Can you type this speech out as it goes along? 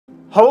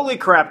Holy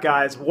crap,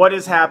 guys, what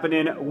is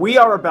happening? We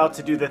are about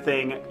to do the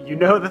thing. You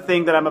know the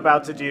thing that I'm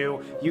about to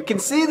do. You can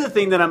see the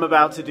thing that I'm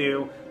about to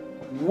do.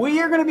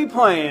 We are going to be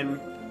playing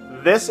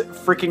this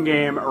freaking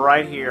game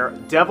right here,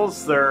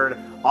 Devil's Third,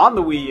 on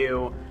the Wii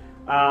U.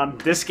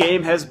 This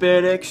game has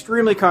been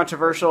extremely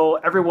controversial.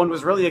 Everyone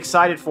was really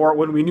excited for it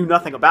when we knew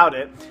nothing about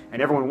it,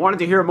 and everyone wanted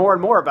to hear more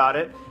and more about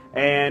it,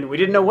 and we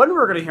didn't know when we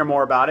were going to hear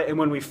more about it, and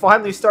when we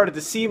finally started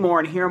to see more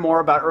and hear more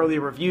about early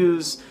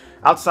reviews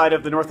outside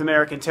of the North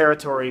American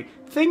territory,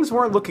 things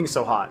weren't looking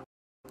so hot.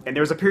 And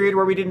there was a period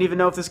where we didn't even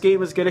know if this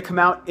game was going to come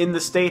out in the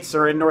States,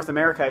 or in North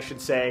America, I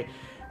should say.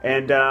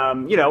 And,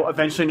 you know,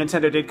 eventually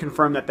Nintendo did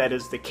confirm that that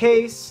is the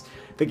case.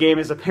 The game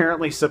is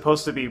apparently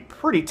supposed to be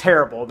pretty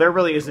terrible. There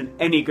really isn't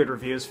any good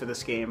reviews for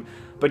this game.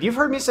 But you've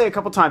heard me say a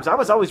couple times, I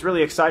was always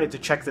really excited to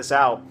check this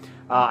out.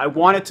 I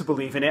wanted to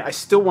believe in it. I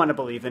still want to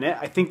believe in it.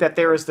 I think that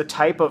there is the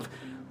type of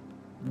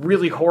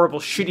really horrible,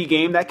 shitty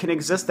game that can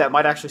exist that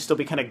might actually still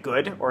be kind of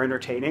good or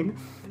entertaining.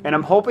 And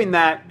I'm hoping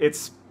that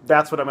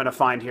that's what I'm going to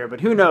find here. But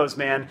who knows,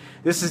 man?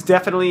 This is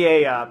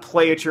definitely a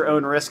play at your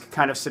own risk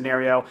kind of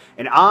scenario.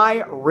 And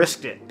I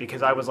risked it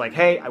because I was like,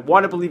 hey, I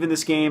want to believe in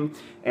this game.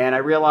 And I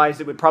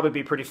realized it would probably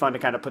be pretty fun to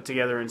kind of put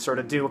together and sort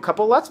of do a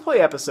couple Let's Play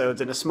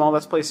episodes and a small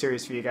Let's Play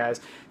series for you guys.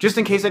 Just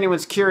in case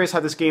anyone's curious how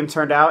this game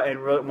turned out and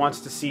really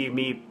wants to see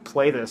me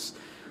play this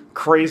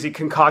crazy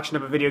concoction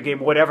of a video game,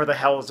 whatever the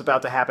hell is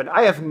about to happen.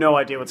 I have no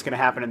idea what's going to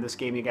happen in this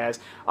game, you guys.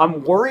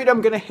 I'm worried I'm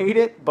going to hate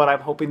it, but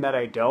I'm hoping that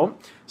I don't.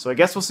 So I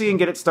guess we'll see and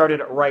get it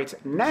started right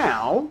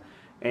now.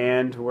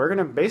 And we're going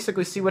to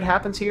basically see what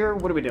happens here.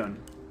 What are we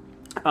doing?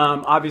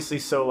 Obviously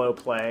solo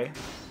play.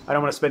 I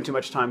don't want to spend too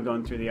much time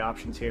going through the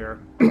options here.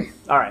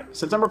 Alright,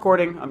 since I'm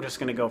recording, I'm just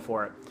going to go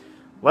for it.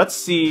 Let's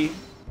see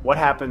what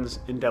happens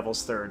in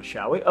Devil's Third,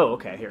 shall we? Oh,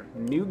 okay, here.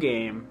 New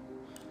game.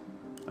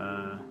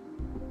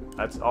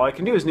 That's all I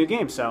can do is new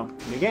game, so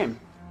new game.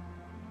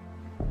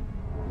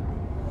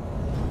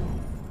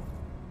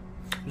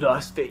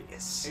 Las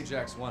Vegas.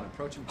 Ajax 1,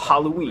 approaching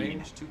Halloween.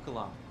 Range 2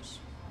 kilometers.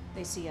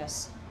 They see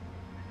us.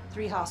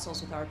 3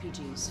 hostiles with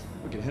RPGs.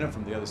 We can hit them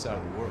from the other side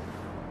of the world.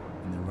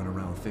 And then run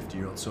around with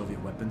 50-year-old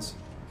Soviet weapons?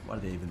 Why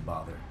do they even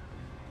bother?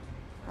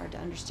 Hard to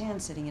understand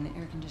sitting in an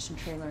air-conditioned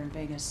trailer in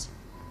Vegas.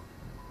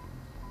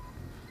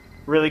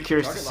 Really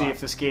curious Target to see lock.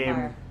 if this game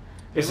Fire.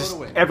 is just,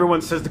 Payload away.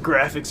 everyone says the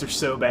graphics are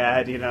so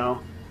bad, you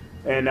know.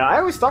 And I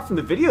always thought from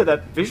the video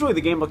that visually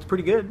the game looked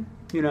pretty good,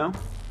 you know.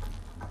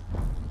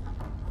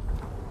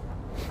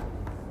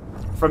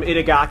 From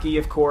Itagaki,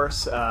 of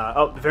course.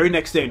 Oh, the very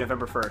next day,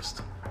 November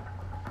 1st.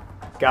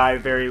 Guy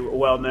very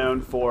well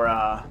known for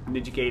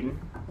Ninja Gaiden.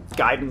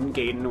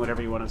 Gaiden,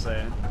 whatever you want to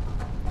say.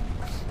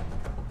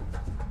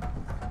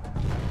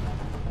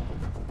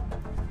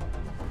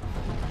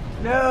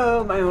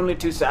 No, my only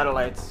 2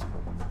 satellites.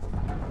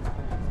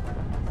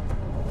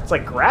 It's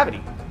like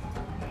Gravity.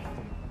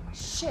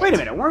 Shit. Wait a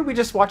minute, weren't we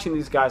just watching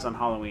these guys on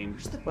Halloween?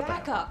 Where's the What the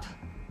heck? backup?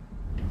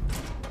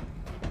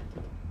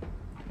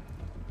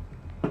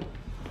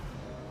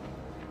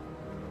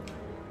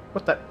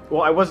 What the?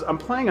 Well, I'm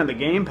playing on the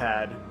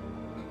gamepad,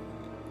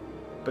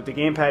 but the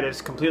gamepad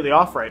is completely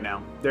off right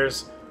now.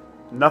 There's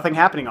nothing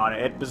happening on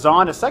it. It was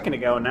on a second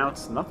ago, and now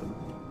it's nothing.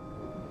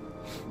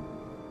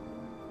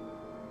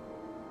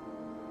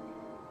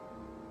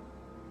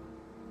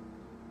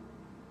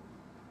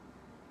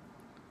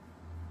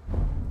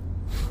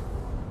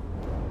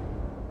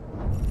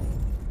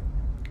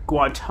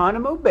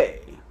 Guantanamo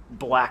Bay,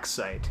 Black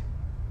Site.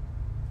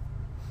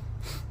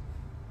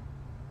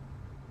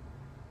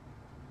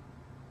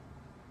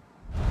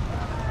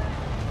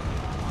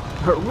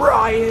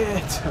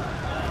 Riot!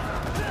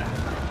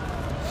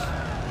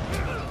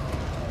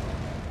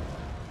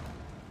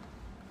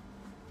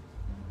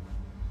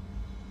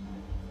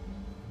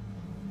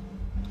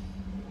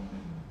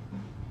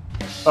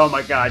 Oh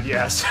my god,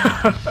 yes.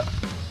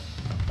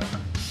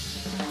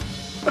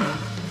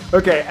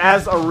 Okay,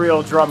 as a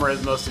real drummer,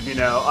 as most of you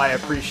know, I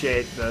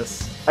appreciate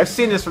this. I've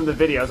seen this from the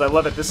videos. I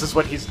love it. This is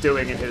what he's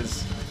doing in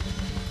his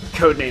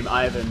codename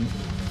Ivan.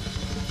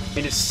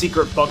 In his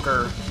secret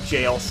bunker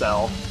jail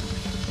cell.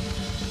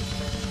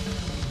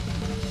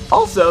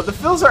 Also, the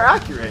fills are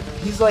accurate.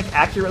 He's like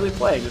accurately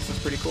playing. This is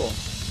pretty cool.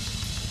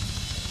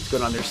 He's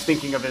going on there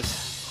thinking of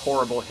his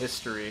horrible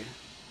history.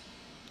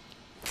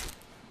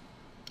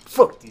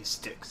 Fuck these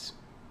sticks.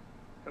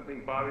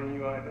 Something bothering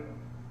you, Ivan?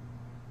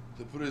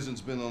 The prison's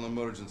been on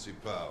emergency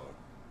power.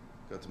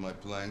 Cut my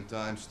playing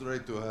time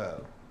straight to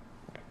hell.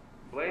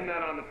 Blame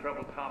that on the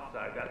troubled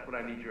topside. That's what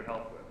I need your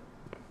help with.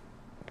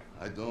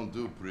 I don't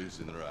do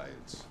prison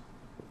riots.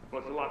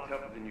 Well, it's a lot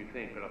tougher than you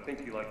think, but I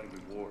think you like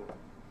the reward.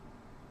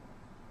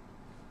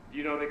 Do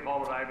you know they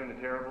call it Ivan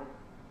the Terrible?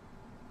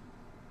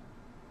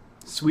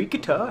 Sweet How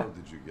guitar.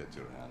 did you get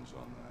your hands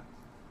on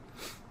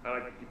that? I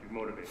like to keep you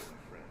motivated,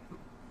 my friend.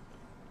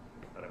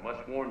 But I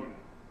must warn you,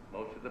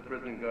 most of the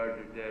prison guards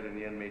are dead and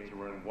the inmates are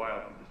running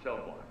wild through the cell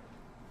blocks.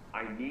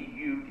 I need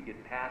you to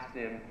get past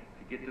them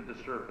to get to the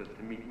surface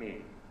to meet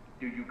me.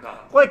 Do you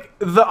copy? Like,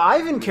 the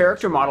Ivan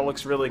character model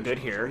looks really good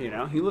here, you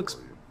know? He looks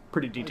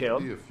pretty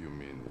detailed. Be a few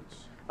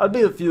minutes. I'll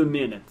be a few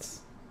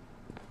minutes.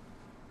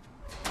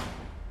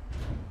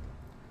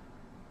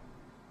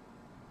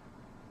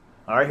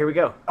 Alright, here we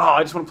go. Oh,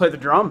 I just want to play the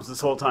drums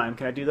this whole time.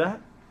 Can I do that?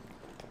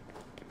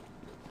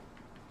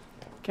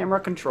 Camera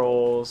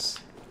controls.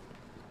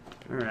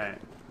 Alright.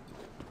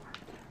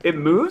 It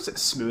moves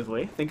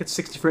smoothly. I think it's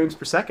 60 frames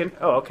per second.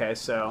 Oh, okay,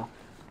 so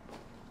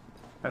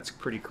that's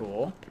pretty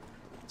cool.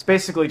 It's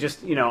basically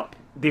just, you know,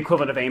 the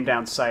equivalent of aim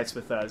down sights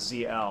with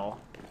ZL.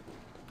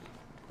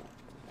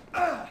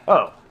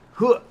 Oh.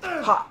 Huh.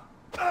 Ha.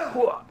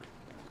 Huh.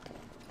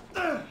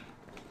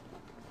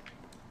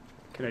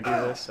 Can I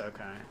do this?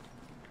 Okay.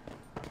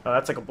 Oh,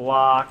 that's like a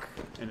block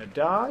and a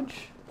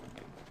dodge.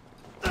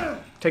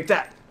 Take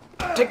that.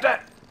 Take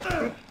that.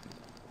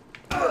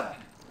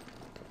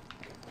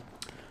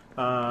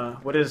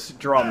 What is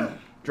drum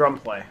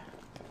play?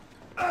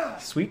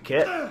 Sweet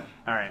kit.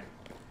 Alright.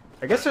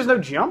 I guess there's no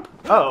jump?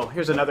 Oh,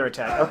 here's another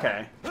attack.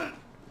 Okay.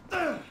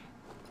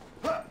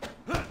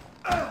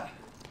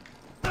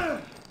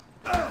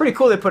 Pretty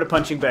cool they put a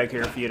punching bag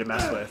here for you to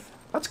mess with.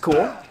 That's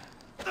cool.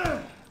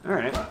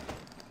 Alright.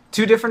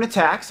 2 different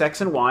attacks,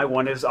 X and Y.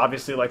 One is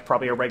obviously like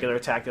probably a regular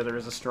attack, the other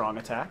is a strong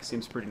attack.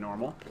 Seems pretty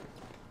normal.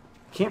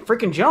 Can't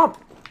freaking jump!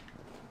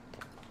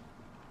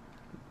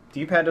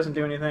 D-pad doesn't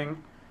do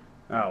anything.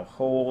 Oh,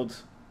 hold.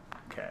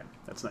 Okay,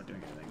 that's not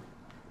doing anything.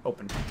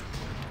 Open.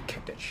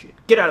 Kick that shit.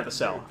 Get out of the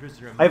cell.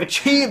 I have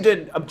achieved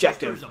an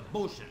objective. Some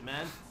bullshit,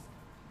 man.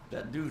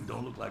 That dude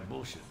don't look like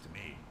bullshit to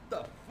me.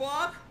 The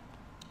fuck?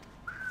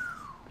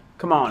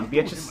 Come on,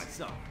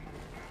 bitches.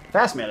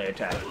 Fast melee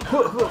attack.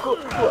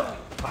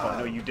 Oh,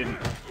 no, you didn't.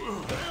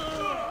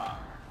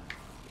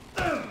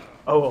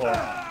 Oh.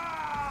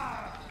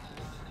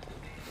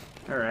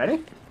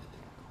 Alrighty.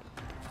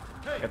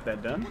 Get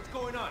that done. What's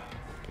going on?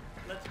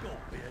 Let's go,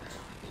 bitch.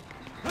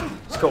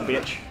 Let's go,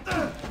 bitch.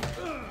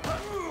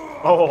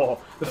 Oh,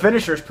 the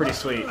finisher is pretty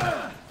sweet.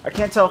 I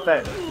can't tell if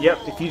that... Yep,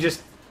 if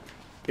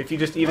you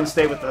just even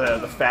stay with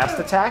the fast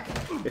attack,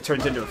 it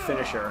turns into a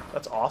finisher.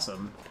 That's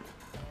awesome.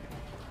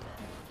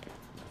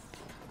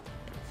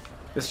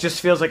 This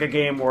just feels like a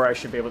game where I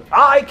should be able to...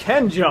 I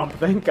can jump!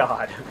 Thank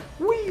God.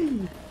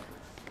 Whee!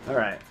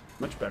 Alright,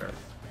 much better.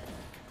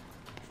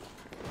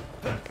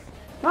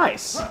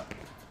 Nice!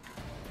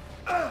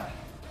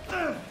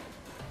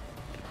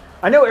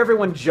 I know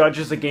everyone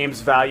judges a game's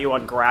value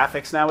on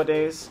graphics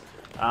nowadays,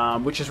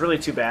 which is really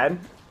too bad.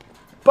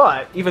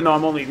 But, even though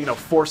I'm only,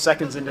 4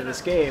 seconds into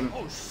this game,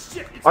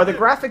 are the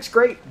graphics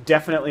great?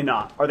 Definitely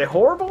not. Are they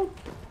horrible?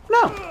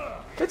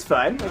 No. It's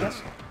fine, I guess.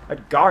 A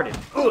guarded.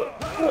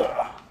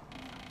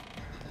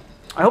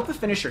 I hope the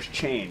finishers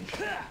change.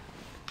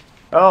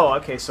 Oh,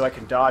 okay, so I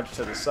can dodge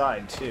to the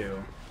side,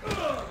 too.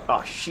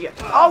 Oh, shit.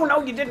 Oh,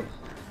 no, you didn't!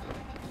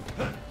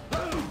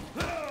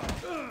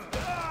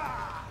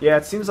 Yeah,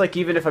 it seems like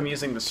even if I'm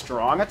using the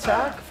strong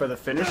attack for the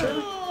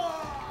finisher,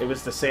 it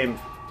was the same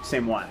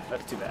one.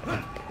 That's too bad.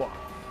 Cool.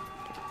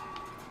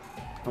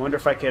 I wonder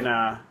if I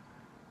can,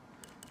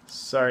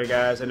 Sorry,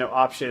 guys, I know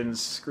options.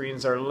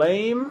 Screens are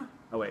lame.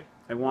 Oh, wait.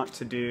 I want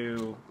to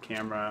do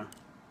camera.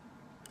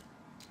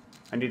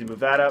 I need to move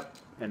that up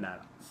and that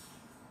up.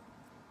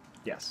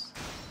 Yes.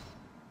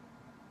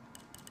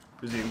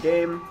 Resume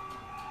game.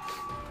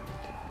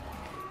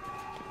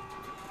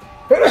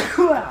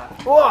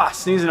 Oh,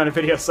 sneezing on a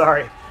video,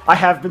 sorry. I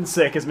have been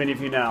sick, as many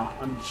of you know.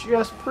 I'm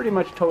just pretty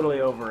much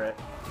totally over it.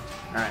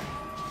 Alright.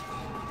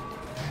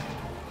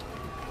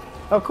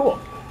 Oh, cool.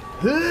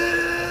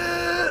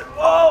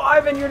 Oh,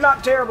 Ivan, you're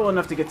not terrible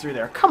enough to get through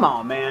there. Come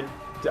on, man.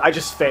 I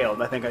just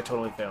failed. I think I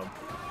totally failed.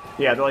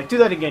 Yeah, they're like, do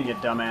that again, you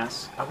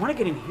dumbass. I want to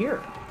get in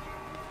here.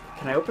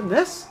 Can I open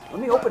this? Let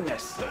me open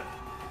this.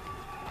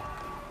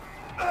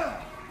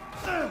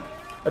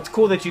 It's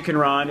cool that you can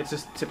run. It's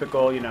just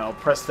typical,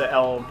 press the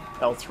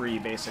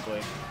L3,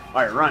 basically.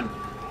 Alright, run.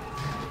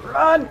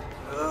 Run!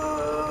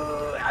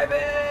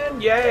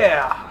 Ivan!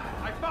 Yeah!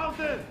 I found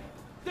this!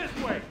 This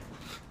way!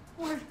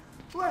 Wait,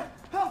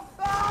 help!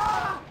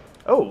 Ah!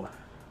 Oh.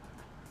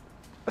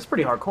 That's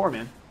pretty hardcore,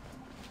 man.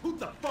 Who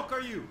the fuck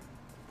are you?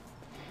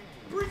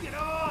 Bring it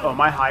on! Oh,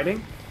 am I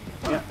hiding?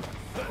 Yeah.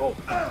 Oh.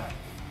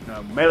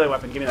 No, melee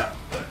weapon, give me that.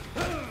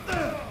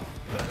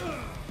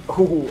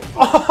 Ooh.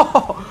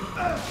 Oh!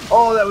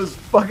 Oh, that was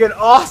fucking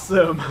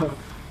awesome!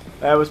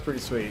 That was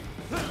pretty sweet.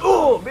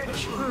 Oh,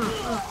 bitch!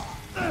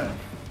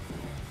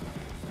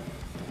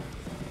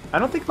 I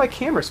don't think my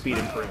camera speed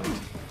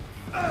improved.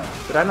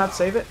 Did I not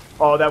save it?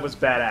 Oh, that was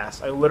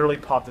badass. I literally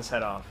popped his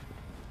head off.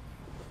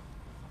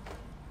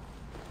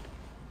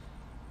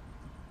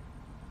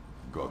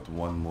 Got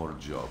one more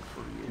job for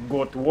you.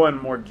 Got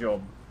one more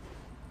job.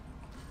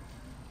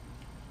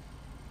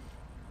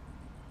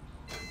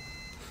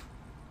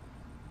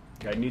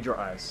 Okay, I need your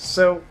eyes.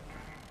 So...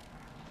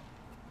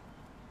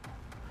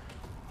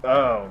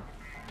 Oh.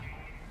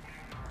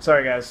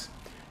 Sorry, guys.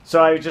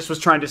 So I just was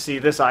trying to see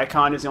this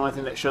icon is the only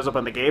thing that shows up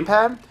on the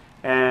gamepad.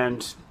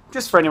 And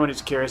just for anyone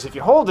who's curious, if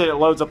you hold it, it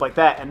loads up like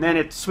that, and then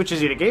it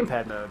switches you to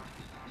gamepad mode.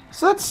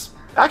 So that's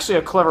actually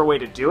a clever way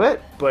to do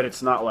it, but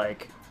it's not,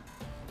 like,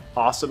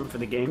 awesome for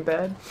the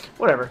gamepad.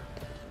 Whatever.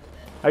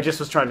 I just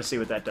was trying to see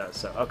what that does,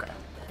 so okay.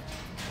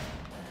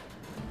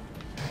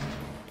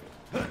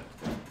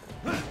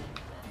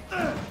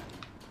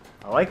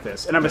 like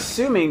this. And I'm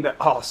assuming that...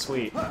 Oh,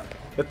 sweet.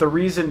 That the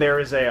reason there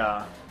is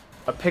a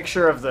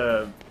picture of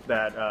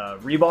that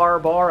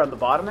rebar bar on the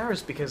bottom there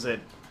is because it...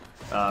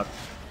 the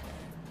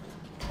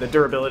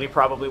durability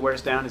probably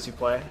wears down as you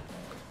play.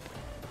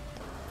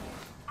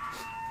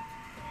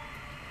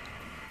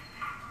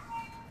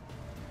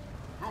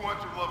 Who went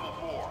to level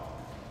 4?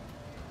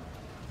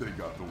 They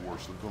got the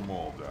worst of them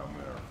all down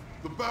there.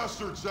 The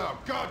bastard's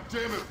out. God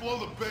damn it, blow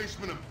the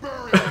basement and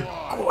bury him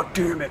alive. God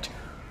damn it.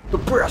 The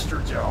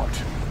bastard's out.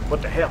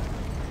 What the hell?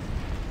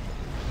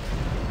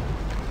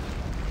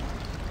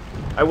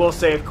 I will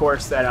say, of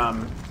course, that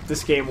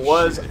this game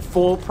was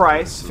full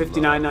price,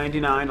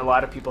 $59.99. A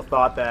lot of people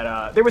thought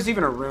that... there was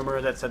even a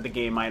rumor that said the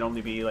game might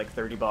only be like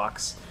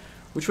 $30,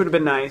 which would have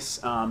been nice,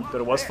 but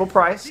it was full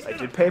price. I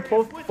did pay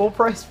full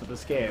price for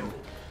this game.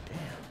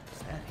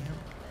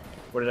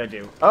 What did I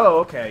do? Oh,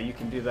 okay, you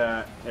can do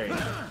that. There you go.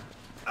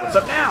 What's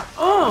up now?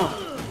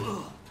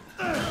 Oh!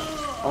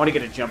 I want to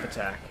get a jump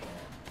attack.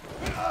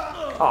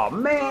 Oh,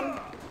 man.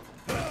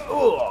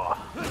 Ugh.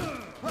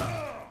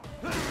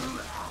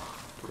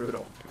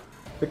 Brutal.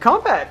 The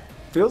combat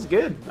feels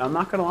good. I'm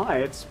not gonna lie.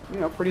 It's, you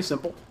know, pretty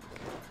simple.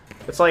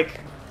 It's like,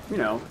 you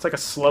know, it's like a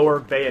slower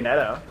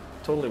Bayonetta.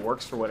 Totally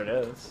works for what it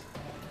is.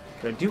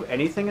 Can I do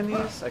anything in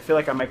these? I feel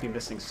like I might be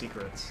missing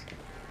secrets.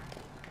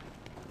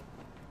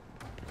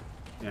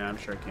 Yeah, I'm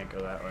sure I can't go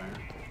that way.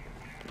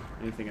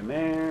 Anything in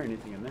there?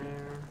 Anything in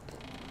there?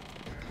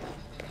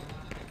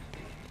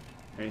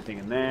 Anything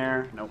in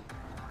there? Nope.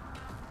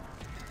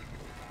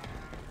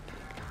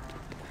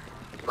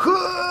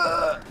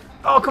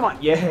 Oh, come on.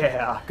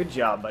 Yeah. Good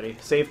job, buddy.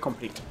 Save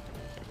complete.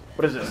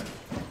 What is this?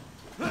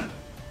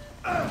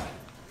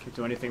 Can't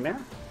do anything there?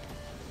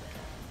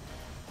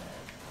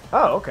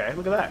 Oh, okay.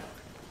 Look at that.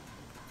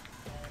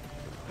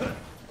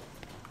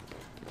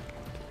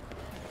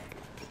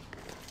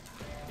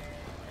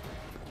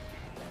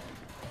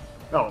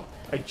 Oh,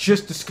 I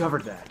just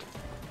discovered that.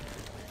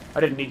 I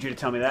didn't need you to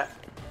tell me that.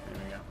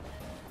 There we go.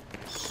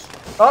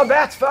 Oh,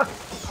 bats! Fuck!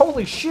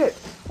 Holy shit!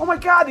 Oh my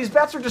god, these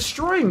bats are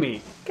destroying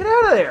me! Get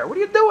out of there! What are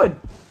you doing?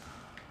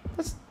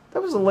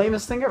 That was the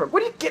lamest thing ever.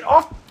 What do you get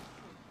off?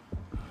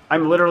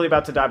 I'm literally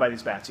about to die by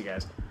these bats, you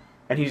guys.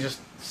 And he's just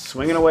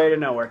swinging away to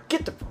nowhere.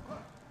 Get the...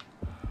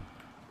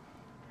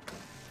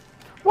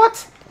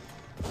 What?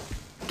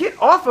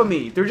 Get off of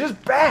me! They're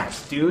just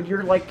bats, dude.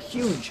 You're like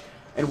huge.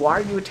 And why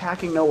are you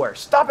attacking nowhere?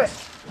 Stop it!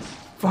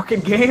 Fucking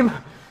game!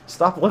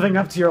 Stop living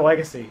up to your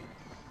legacy.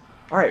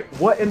 Alright,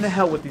 what in the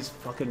hell with these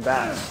fucking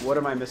bats? What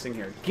am I missing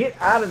here? Get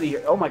out of the...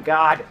 Oh my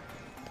god!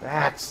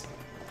 Bats!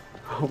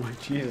 Oh my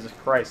Jesus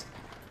Christ.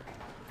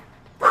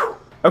 Whew.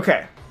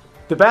 Okay.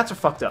 The bats are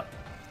fucked up.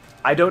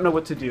 I don't know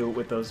what to do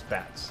with those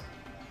bats.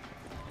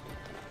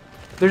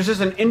 There's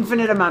just an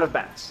infinite amount of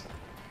bats.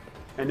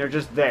 And they're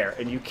just there,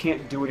 and you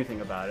can't do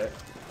anything about it.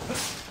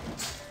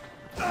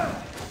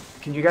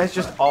 Can you guys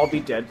just all be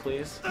dead,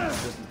 please?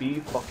 Just be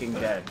fucking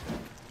dead.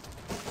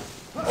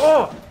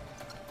 Oh!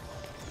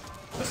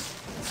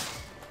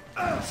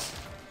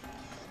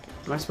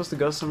 Am I supposed to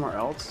go somewhere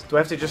else? Do I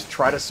have to just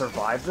try to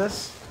survive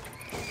this?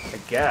 I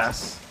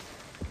guess.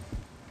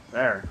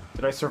 There.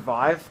 Did I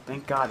survive?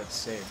 Thank God it's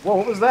saved. Whoa,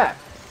 what was that?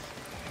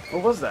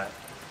 What was that?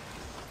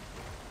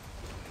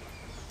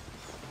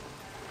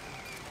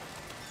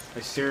 I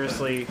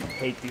seriously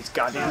hate these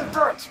goddamn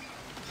birds!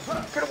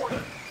 Get away!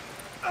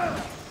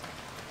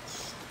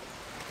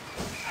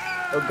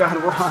 Oh god,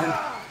 run!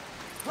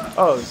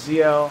 Oh,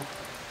 ZL.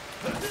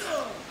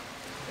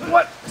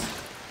 What?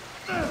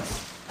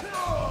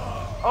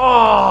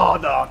 Oh,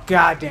 the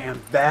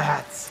goddamn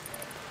bats!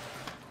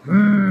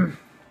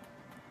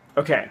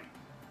 Okay.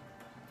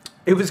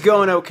 It was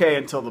going okay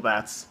until the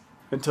bats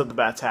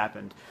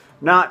happened.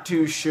 Not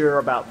too sure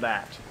about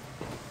that.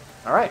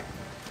 Alright.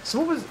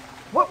 So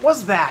what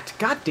was that?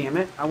 God damn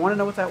it. I want to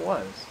know what that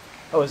was.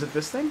 Oh, is it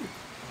this thing?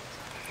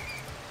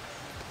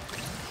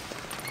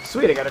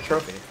 Sweet, I got a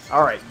trophy.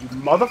 Alright, you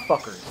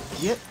motherfuckers.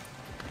 Get...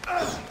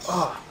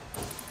 Oh.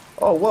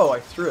 Oh, whoa, I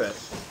threw it.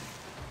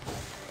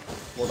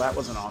 Well, that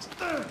wasn't awesome.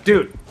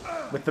 Dude,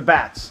 with the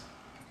bats.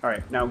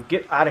 Alright, now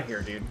get out of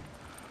here, dude.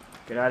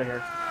 Get out of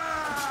here.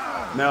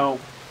 No.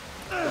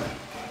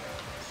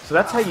 So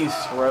that's how you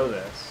throw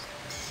this.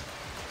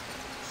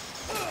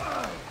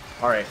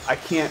 Alright, I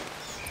can't...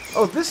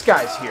 Oh, this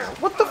guy's here.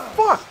 What the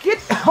fuck? Get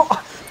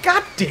out!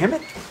 God damn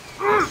it!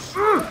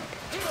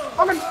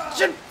 Fucking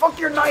shit! Fuck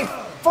your knife!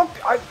 Fuck!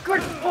 I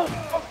could...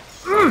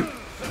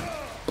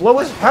 Blow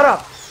his head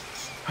up!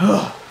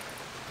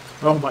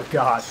 Oh my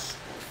god.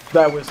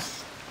 That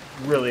was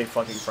really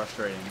fucking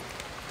frustrating.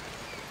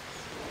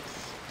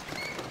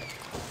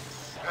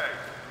 Hey,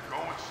 go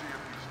and see if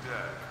he's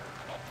dead.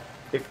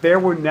 If there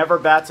were never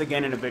bats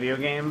again in a video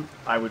game,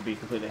 I would be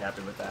completely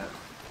happy with that.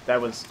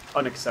 That was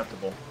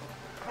unacceptable.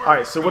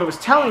 Alright, so what it was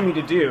telling me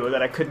to do,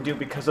 that I couldn't do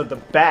because of the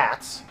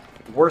bats,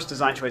 worst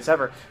design choice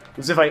ever,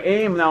 was if I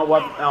aim now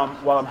while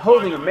I'm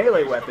holding a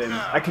melee weapon,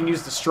 I can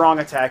use the strong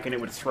attack and it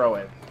would throw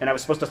it. And I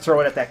was supposed to throw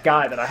it at that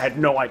guy that I had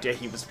no idea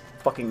he was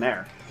fucking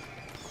there.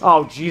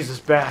 Oh, Jesus,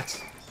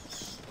 bats.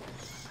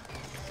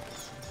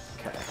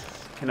 Okay.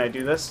 Can I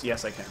do this?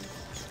 Yes, I can.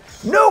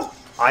 No!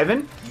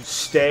 Ivan, you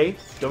stay.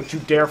 Don't you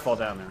dare fall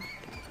down there.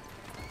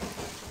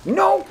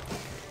 No!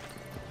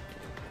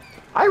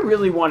 I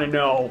really want to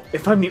know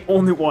if I'm the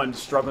only one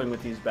struggling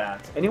with these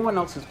bats. Anyone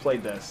else who's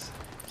played this?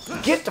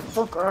 Get the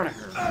fuck out of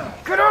here.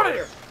 Get out of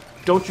here!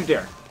 Don't you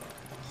dare.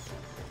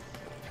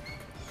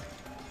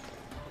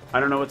 I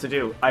don't know what to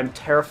do. I'm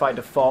terrified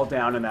to fall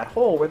down in that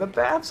hole where the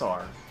bats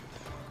are.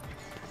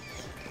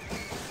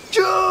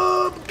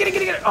 Jump! Get it,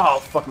 get it, get it! Oh,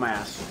 fuck my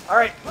ass.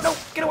 Alright, no,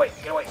 get away,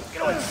 get away,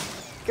 get away.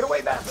 Get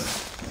away,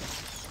 bats.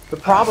 The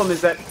problem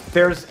is that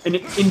there's an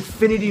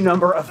infinity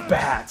number of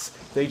bats.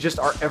 They just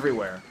are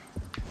everywhere.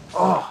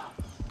 Oh.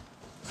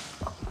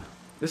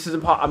 This is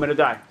impossible. I'm gonna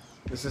die.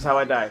 This is how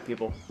I die,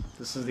 people.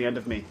 This is the end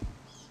of me.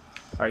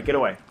 Alright, get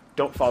away.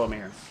 Don't follow me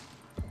here.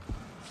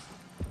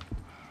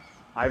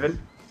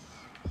 Ivan?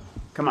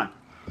 Come on.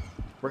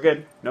 We're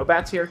good. No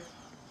bats here.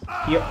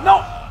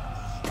 No!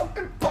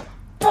 Fucking fuck!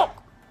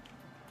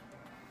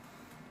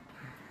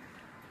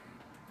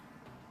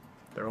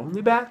 They're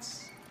only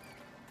bats?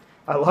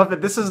 I love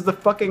that this is the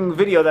fucking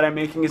video that I'm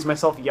making is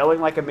myself yelling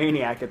like a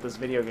maniac at this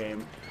video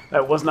game.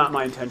 That was not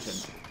my intention.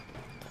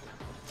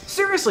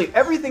 Seriously,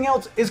 everything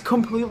else is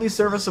completely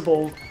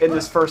serviceable in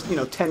this first,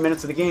 10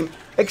 minutes of the game,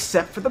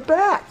 except for the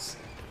bats.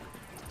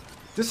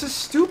 This is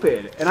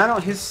stupid.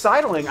 And his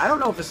sidling, I don't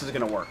know if this is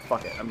gonna work.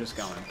 Fuck it, I'm just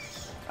going.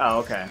 Oh,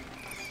 okay.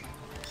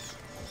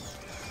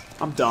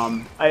 I'm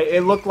dumb.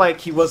 It looked like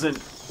he wasn't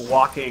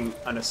walking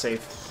on a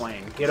safe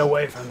plane. Get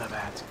away from the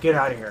bats. Get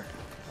out of here.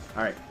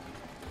 Alright.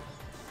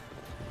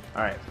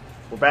 Alright.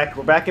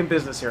 We're back in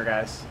business here,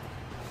 guys.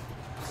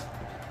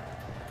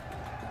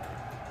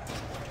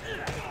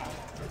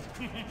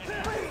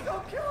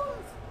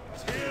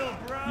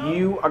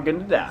 You are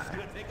gonna die.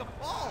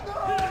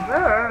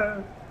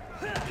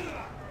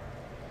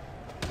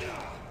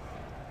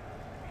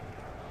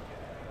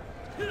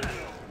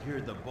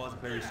 Here the boss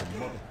buries some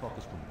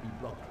motherfuckers from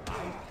B-Block.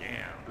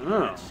 Damn.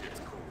 Oh.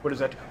 What is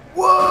that?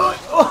 What?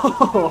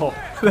 Oh,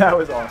 that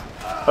was awesome.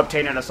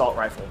 Obtain an assault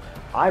rifle.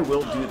 I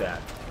will do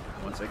that.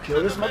 Once I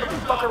kill this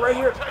motherfucker right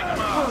here.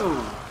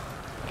 Ooh.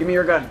 Give me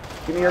your gun.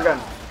 Give me your gun.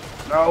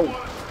 No.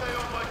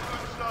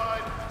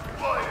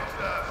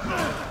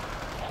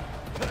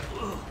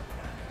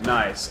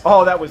 Nice.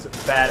 Oh, that was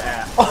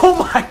badass.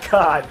 Oh my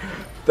god.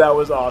 That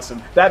was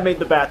awesome. That made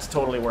the bats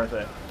totally worth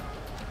it.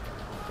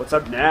 What's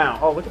up now?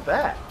 Oh, look at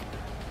that.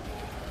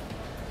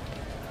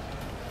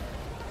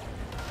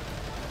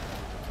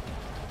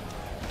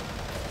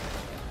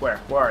 Where?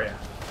 Where are you?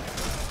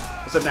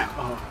 What's up now?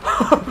 Oh.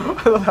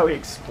 I love how he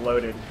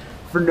exploded.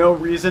 For no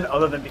reason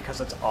other than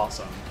because it's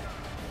awesome.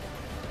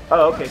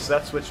 Oh, okay, so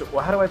that's switch.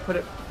 Well, how do I put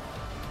it?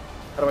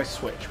 How do I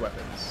switch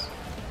weapons?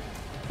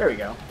 There we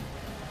go.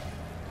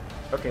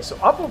 Okay, so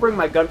up will bring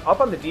my gun up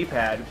on the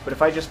D-pad, but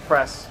if I just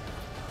press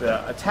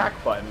the attack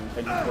button,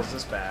 then he pulls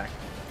this back.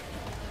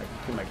 I can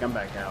put my gun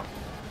back out.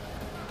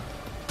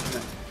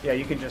 Yeah,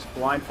 you can just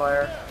blind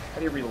fire. How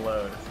do you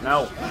reload?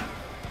 No.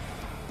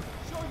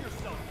 Show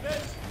yourself,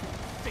 bitch.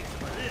 Thanks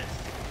for this.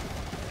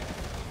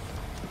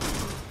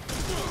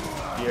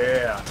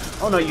 Yeah.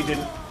 Oh no, you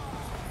didn't.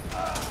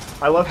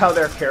 I love how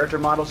their character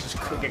models just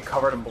get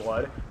covered in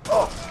blood.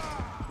 Oh,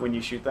 when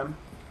you shoot them.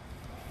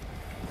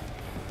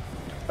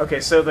 Okay,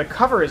 so the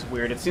cover is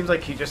weird. It seems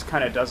like he just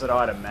kind of does it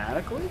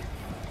automatically.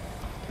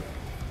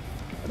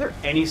 Are there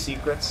any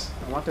secrets?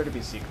 I want there to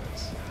be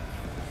secrets.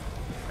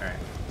 Alright.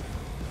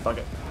 Fuck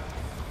it.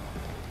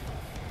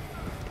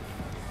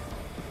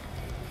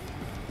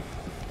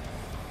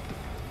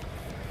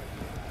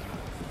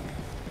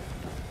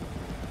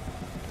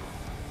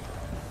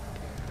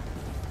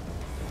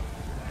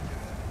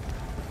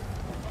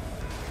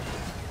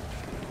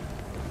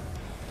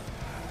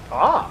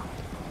 Ah!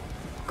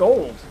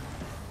 Gold.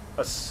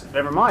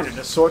 Never mind, an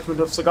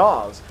assortment of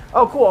cigars.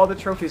 Oh, cool, all the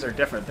trophies are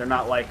different. They're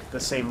not like the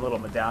same little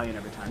medallion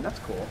every time. That's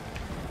cool.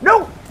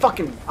 No!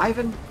 Fucking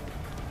Ivan!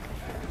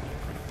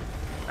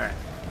 Alright.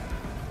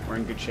 We're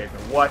in good shape. Or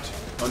what?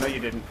 Oh, no, you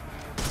didn't.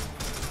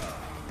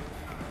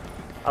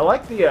 I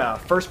like the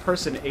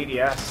first-person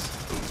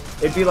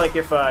ADS. It'd be like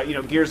if,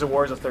 Gears of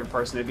War is a third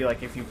person. It'd be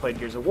like if you played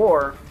Gears of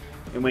War,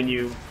 and when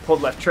you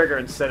pulled left trigger,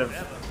 instead of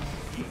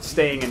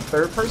staying in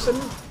third person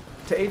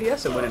to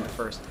ADS, it went into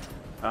first.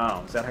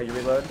 Oh, is that how you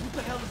reload? Who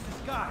the hell is this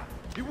guy?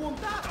 You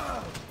won't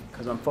die.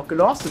 Because I'm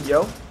fucking awesome,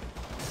 yo.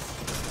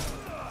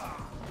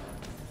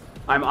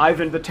 I'm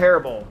Ivan the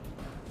Terrible.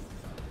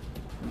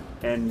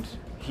 And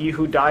he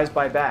who dies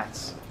by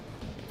bats.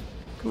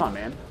 Come on,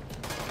 man.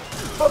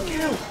 Fuck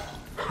you!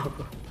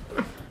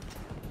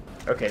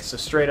 Okay, so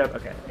straight up,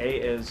 okay. A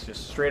is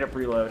just straight up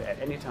reload at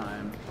any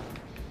time.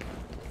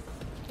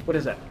 What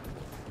is that?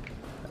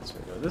 Let's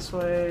go this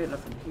way,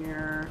 nothing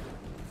here.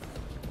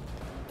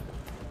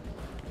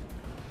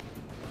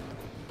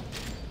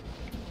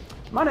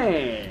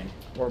 Money!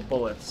 Or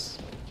bullets.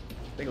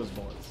 I think it was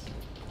bullets.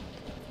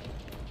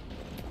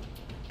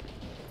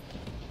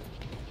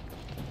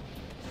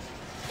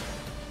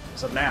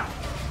 What's up now?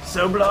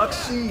 So block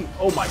C!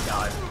 Oh my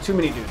god. Too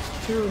many dudes.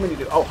 Too many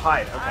dudes. Oh,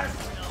 hide. Okay.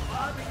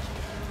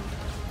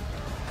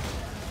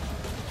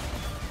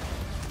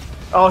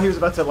 Oh, he was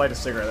about to light a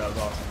cigarette. That was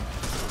awesome.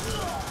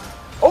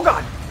 Oh,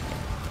 God!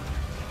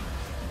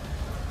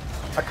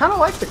 I kind of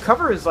like the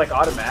cover is, like,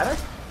 automatic.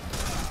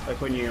 Like,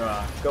 when you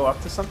go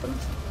up to something.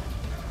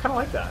 Kind of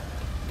like that.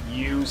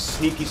 You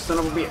sneaky son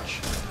of a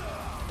bitch.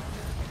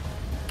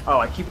 Oh,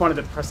 I keep wanting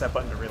to press that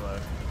button to reload.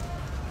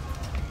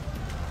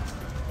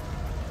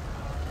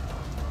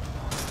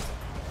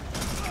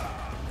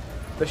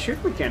 The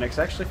shoot mechanics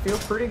actually feel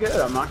pretty good,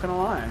 I'm not gonna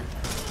lie.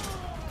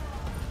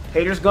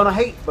 Haters gonna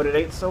hate, but it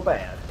ain't so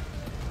bad.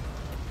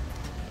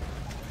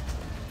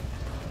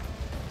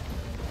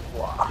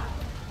 Wow.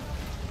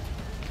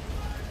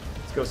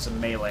 Let's go some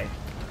melee.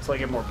 Until I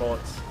get more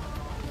bullets.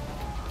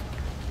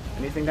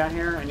 Anything down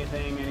here?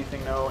 Anything?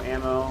 Anything? No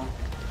ammo?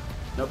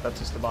 Nope, that's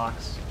just the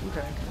box.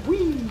 Okay.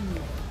 Whee!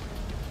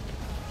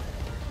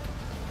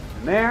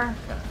 In there?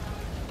 Okay.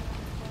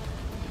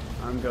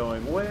 I'm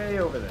going way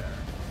over there.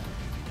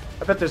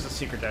 I bet there's a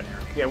secret down here.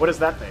 Yeah, what is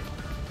that thing?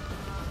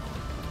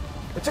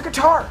 It's a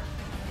guitar!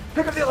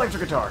 Pick up the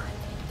electric guitar!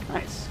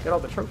 Nice. Get all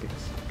the trophies.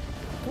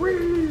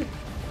 Whee!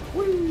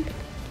 Whee!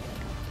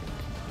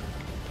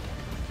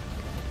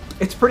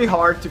 It's pretty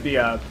hard to be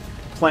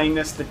playing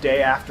this the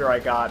day after I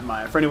got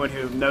my... For anyone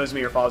who knows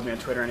me or follows me on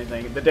Twitter or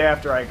anything, the day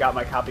after I got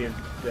my copy of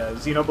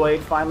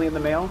Xenoblade finally in the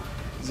mail.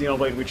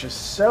 Xenoblade, which is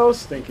so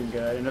stinking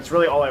good, and it's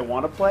really all I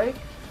want to play.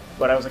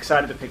 But I was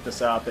excited to pick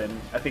this up, and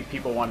I think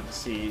people wanted to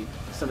see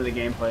some of the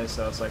gameplay,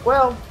 so I was like,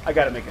 well, I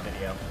gotta make a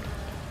video.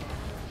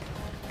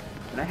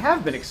 And I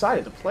have been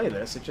excited to play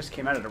this, it just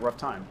came out at a rough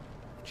time.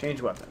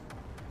 Change weapon.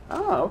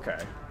 Oh, okay.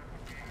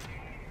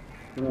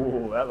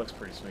 Ooh, that looks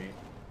pretty sweet.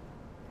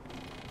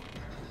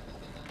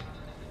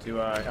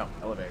 Oh,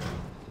 elevator.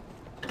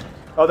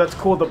 Oh, that's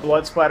cool, the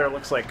blood splatter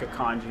looks like a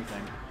kanji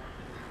thing.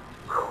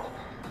 Whew.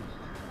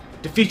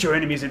 Defeat your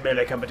enemies in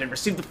melee combat and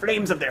receive the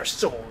flames of their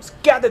souls.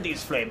 Gather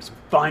these flames,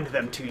 bind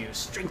them to you,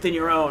 strengthen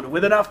your own.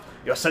 With enough,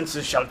 your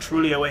senses shall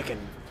truly awaken.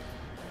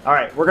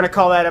 Alright, we're going to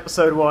call that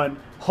episode 1.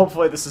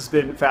 Hopefully this has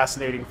been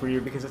fascinating for you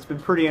because it's been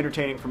pretty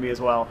entertaining for me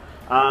as well.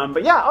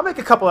 But yeah, I'll make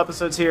a couple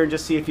episodes here and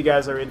just see if you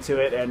guys are into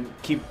it and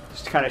keep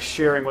just kind of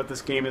sharing what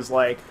this game is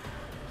like.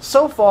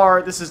 So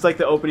far, this is like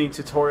the opening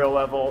tutorial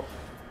level.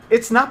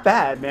 It's not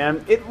bad,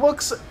 man. It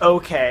looks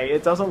okay.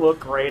 It doesn't look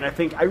great.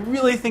 I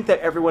really think that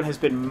everyone has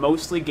been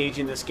mostly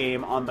gauging this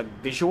game on the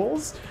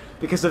visuals,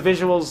 because the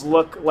visuals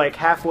look like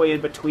halfway in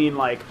between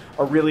like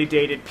a really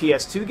dated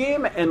PS2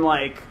 game and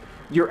like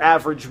your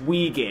average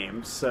Wii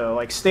game. So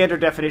like standard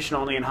definition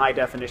only and high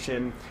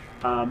definition.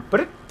 But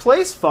it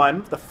plays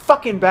fun. The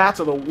fucking bats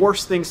are the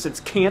worst thing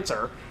since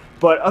cancer.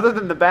 But other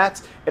than the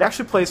bats, it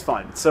actually plays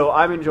fun. So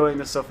I'm enjoying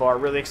this so far.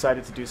 Really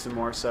excited to do some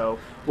more. So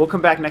we'll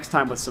come back next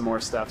time with some more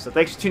stuff. So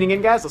thanks for tuning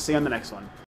in, guys. I'll see you on the next one.